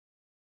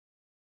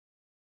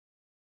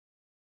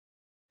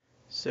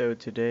So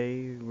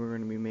today we're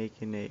going to be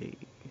making a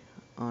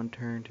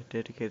Unturned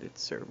dedicated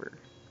server.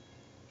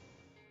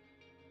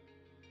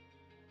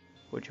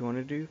 What you want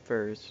to do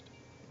first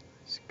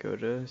is go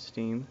to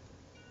Steam,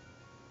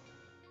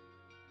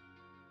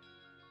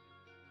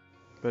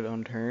 go to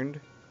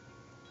Unturned,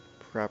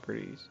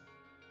 Properties,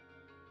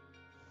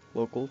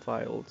 Local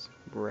Files,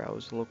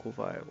 Browse Local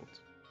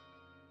Files.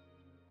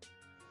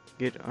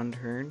 Get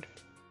Unturned,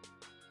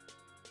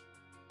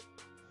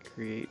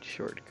 create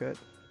shortcut,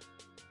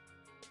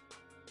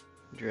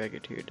 drag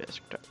it to your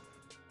desktop.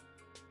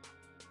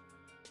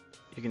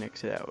 You can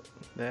exit out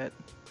that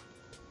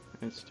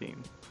and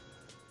Steam.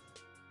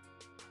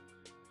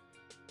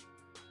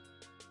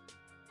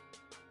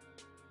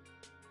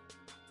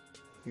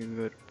 You can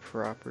go to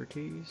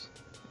Properties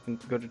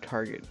and go to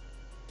Target.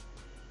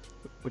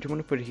 What you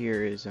want to put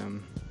here is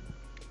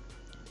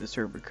the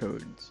server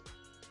codes,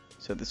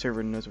 so the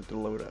server knows what to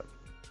load up.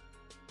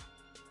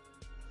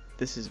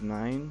 This is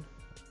mine.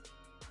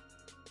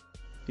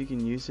 You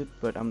can use it,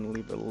 but I'm gonna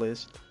leave a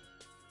list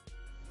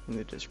in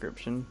the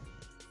description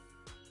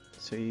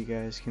so you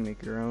guys can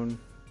make your own.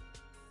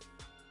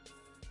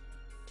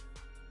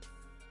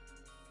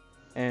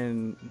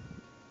 And you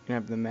can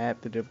have the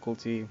map, the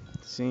difficulty,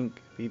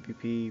 sync,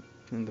 PvP,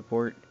 and the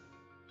port,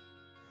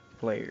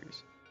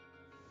 players.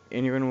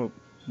 And you're gonna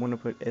want to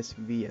put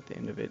SV at the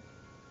end of it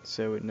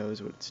so it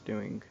knows what it's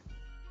doing.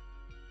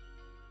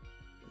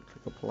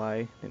 Click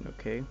apply, then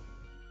OK.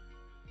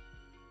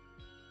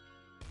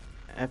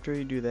 After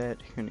you do that,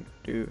 you're gonna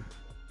do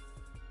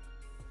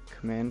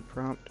command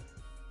prompt,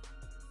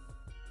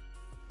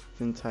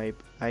 then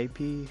type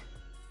IP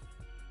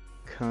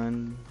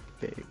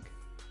config.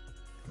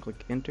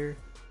 Click enter,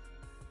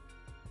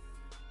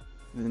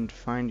 then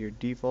find your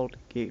default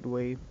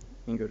gateway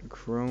and go to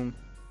Chrome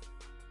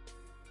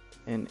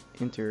and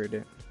enter it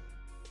in.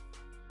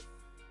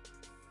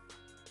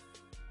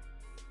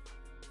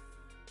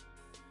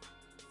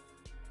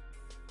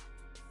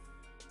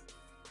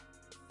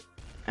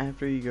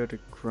 After you go to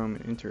Chrome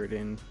and enter it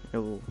in, it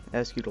will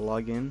ask you to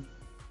log in.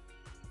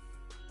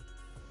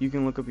 You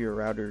can look up your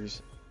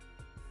router's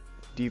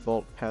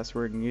default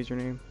password and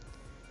username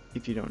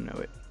if you don't know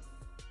it.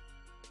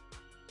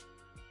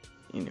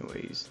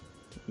 Anyways,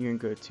 you can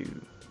go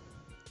to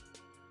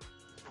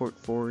port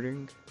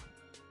forwarding.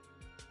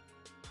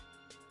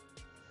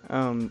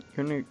 You're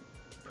gonna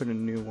put a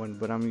new one,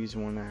 but I'm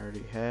using one I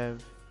already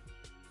have.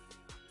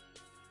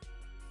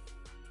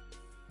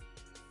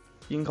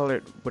 You can call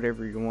it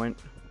whatever you want.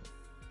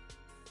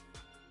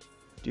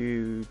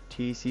 Do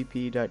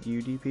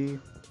tcp.udp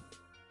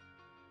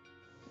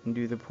and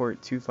do the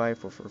port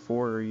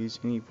 25444 or use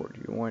any port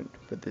you want,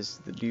 but this is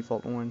the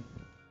default one.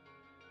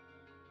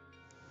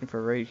 And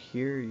for right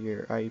here,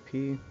 your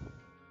IP,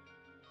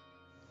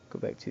 go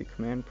back to the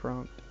command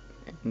prompt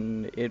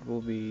and it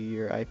will be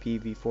your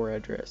IPv4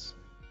 address.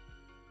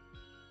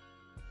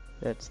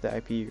 That's the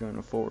IP you're going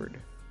to forward.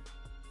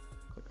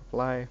 Click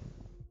apply.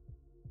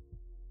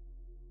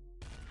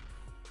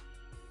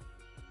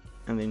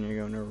 And then you're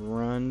going to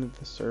run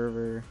the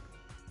server.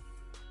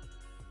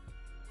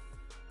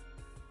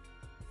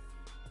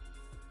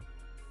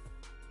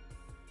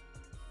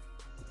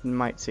 It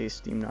might say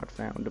Steam not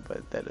found,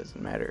 but that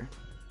doesn't matter.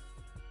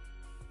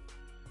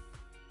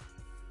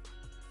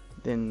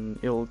 Then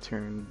it'll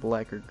turn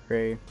black or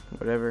gray,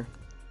 whatever.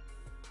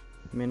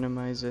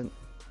 Minimize it.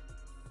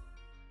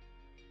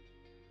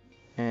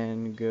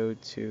 And go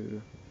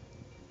to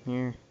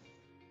here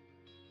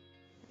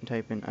and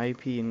type in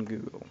IP in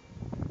Google.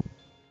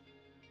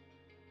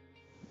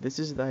 This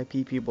is the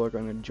IP people are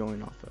going to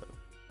join off of.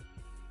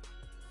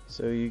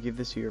 So you give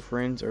this to your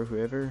friends or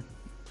whoever,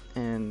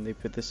 and they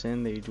put this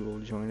in, they will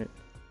join it.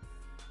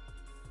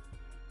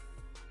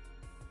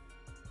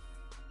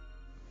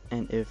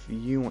 And if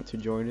you want to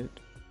join it,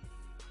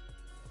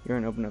 you're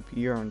going to open up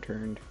your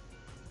Unturned,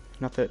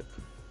 not the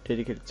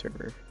dedicated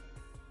server.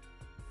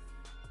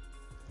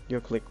 You'll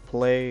click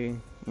play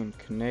and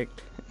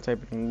connect and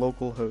type in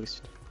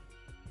localhost.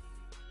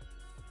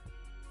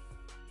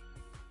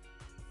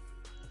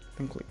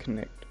 And click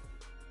connect.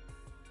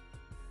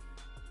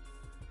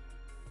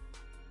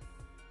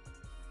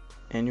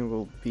 And you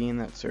will be in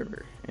that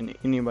server, and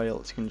anybody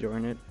else can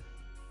join it.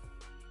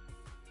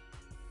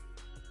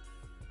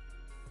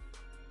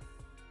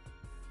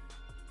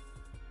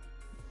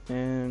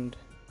 And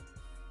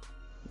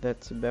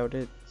that's about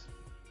it.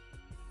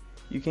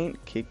 You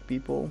can't kick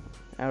people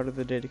out of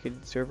the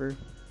dedicated server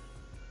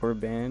or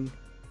ban.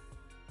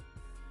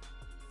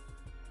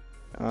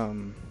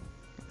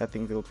 I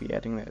think they'll be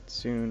adding that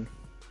soon.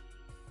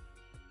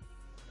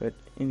 But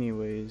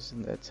anyways,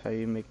 that's how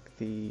you make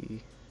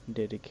the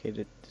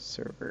dedicated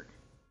server.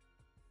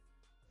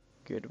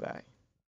 Goodbye.